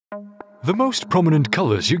The most prominent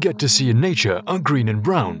colors you get to see in nature are green and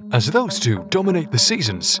brown, as those two dominate the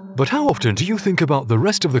seasons. But how often do you think about the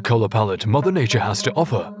rest of the color palette Mother Nature has to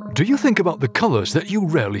offer? Do you think about the colors that you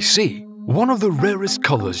rarely see? One of the rarest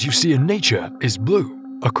colors you see in nature is blue.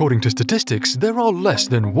 According to statistics, there are less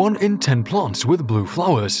than 1 in 10 plants with blue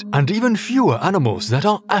flowers, and even fewer animals that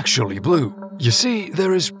are actually blue. You see,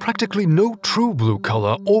 there is practically no true blue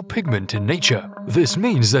color or pigment in nature. This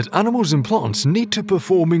means that animals and plants need to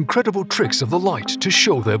perform incredible tricks of the light to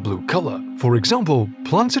show their blue color. For example,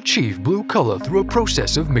 plants achieve blue color through a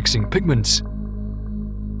process of mixing pigments.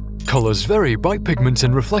 Colors vary by pigments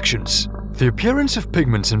and reflections. The appearance of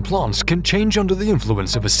pigments in plants can change under the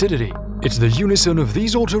influence of acidity. It's the unison of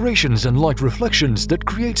these alterations and light reflections that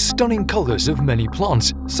creates stunning colors of many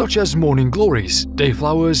plants, such as morning glories,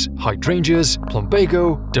 dayflowers, hydrangeas,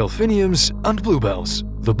 plumbago, delphiniums, and bluebells.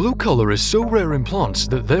 The blue color is so rare in plants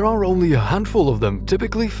that there are only a handful of them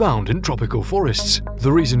typically found in tropical forests.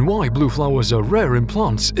 The reason why blue flowers are rare in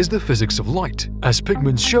plants is the physics of light, as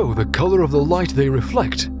pigments show the color of the light they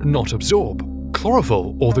reflect, not absorb.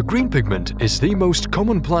 Chlorophyll, or the green pigment, is the most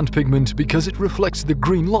common plant pigment because it reflects the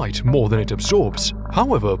green light more than it absorbs.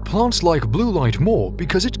 However, plants like blue light more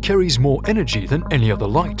because it carries more energy than any other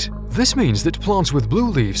light. This means that plants with blue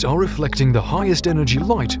leaves are reflecting the highest energy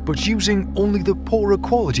light but using only the poorer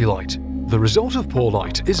quality light. The result of poor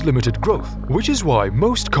light is limited growth, which is why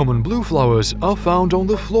most common blue flowers are found on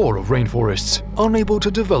the floor of rainforests, unable to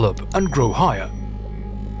develop and grow higher.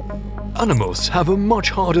 Animals have a much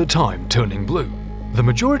harder time turning blue. The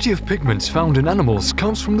majority of pigments found in animals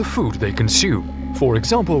comes from the food they consume. For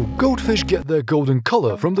example, goldfish get their golden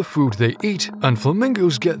color from the food they eat, and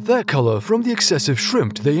flamingos get their color from the excessive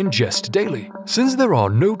shrimp they ingest daily. Since there are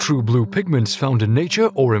no true blue pigments found in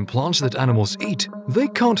nature or in plants that animals eat, they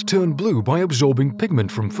can't turn blue by absorbing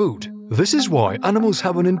pigment from food. This is why animals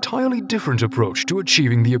have an entirely different approach to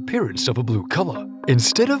achieving the appearance of a blue color.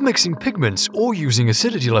 Instead of mixing pigments or using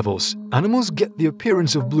acidity levels, animals get the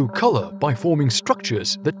appearance of blue color by forming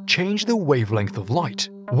structures that change the wavelength of light.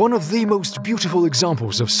 One of the most beautiful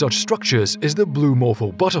examples of such structures is the blue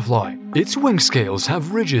morpho butterfly. Its wing scales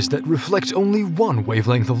have ridges that reflect only one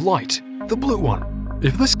wavelength of light, the blue one.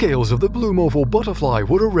 If the scales of the blue morpho butterfly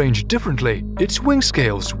were arranged differently, its wing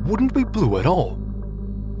scales wouldn't be blue at all.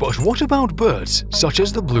 But what about birds, such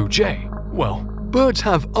as the blue jay? Well, birds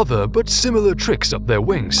have other but similar tricks up their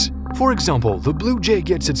wings. For example, the blue jay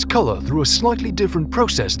gets its color through a slightly different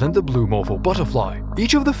process than the blue morpho butterfly.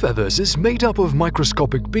 Each of the feathers is made up of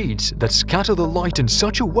microscopic beads that scatter the light in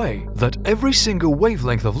such a way that every single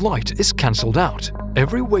wavelength of light is cancelled out.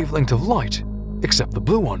 Every wavelength of light except the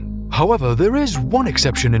blue one. However, there is one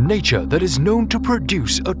exception in nature that is known to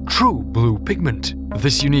produce a true blue pigment.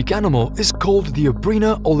 This unique animal is called the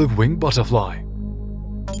Abrina olive-wing butterfly.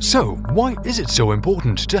 So, why is it so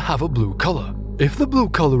important to have a blue color? If the blue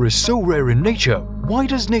color is so rare in nature, why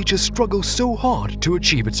does nature struggle so hard to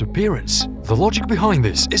achieve its appearance? The logic behind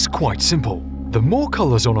this is quite simple. The more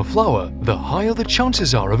colors on a flower, the higher the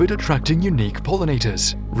chances are of it attracting unique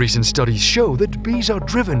pollinators. Recent studies show that bees are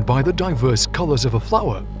driven by the diverse colors of a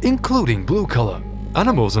flower, including blue color.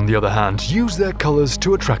 Animals, on the other hand, use their colors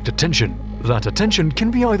to attract attention. That attention can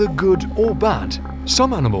be either good or bad.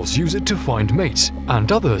 Some animals use it to find mates, and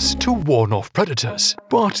others to warn off predators.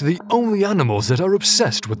 But the only animals that are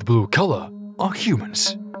obsessed with blue color are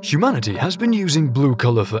humans. Humanity has been using blue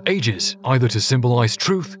color for ages, either to symbolize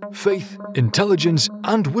truth, faith, intelligence,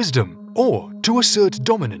 and wisdom, or to assert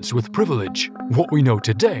dominance with privilege, what we know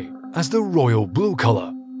today as the royal blue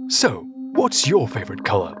color. So, what's your favorite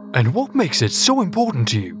color? And what makes it so important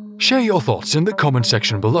to you? Share your thoughts in the comment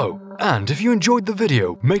section below. And if you enjoyed the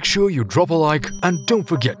video, make sure you drop a like and don't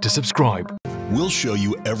forget to subscribe. We'll show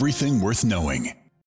you everything worth knowing.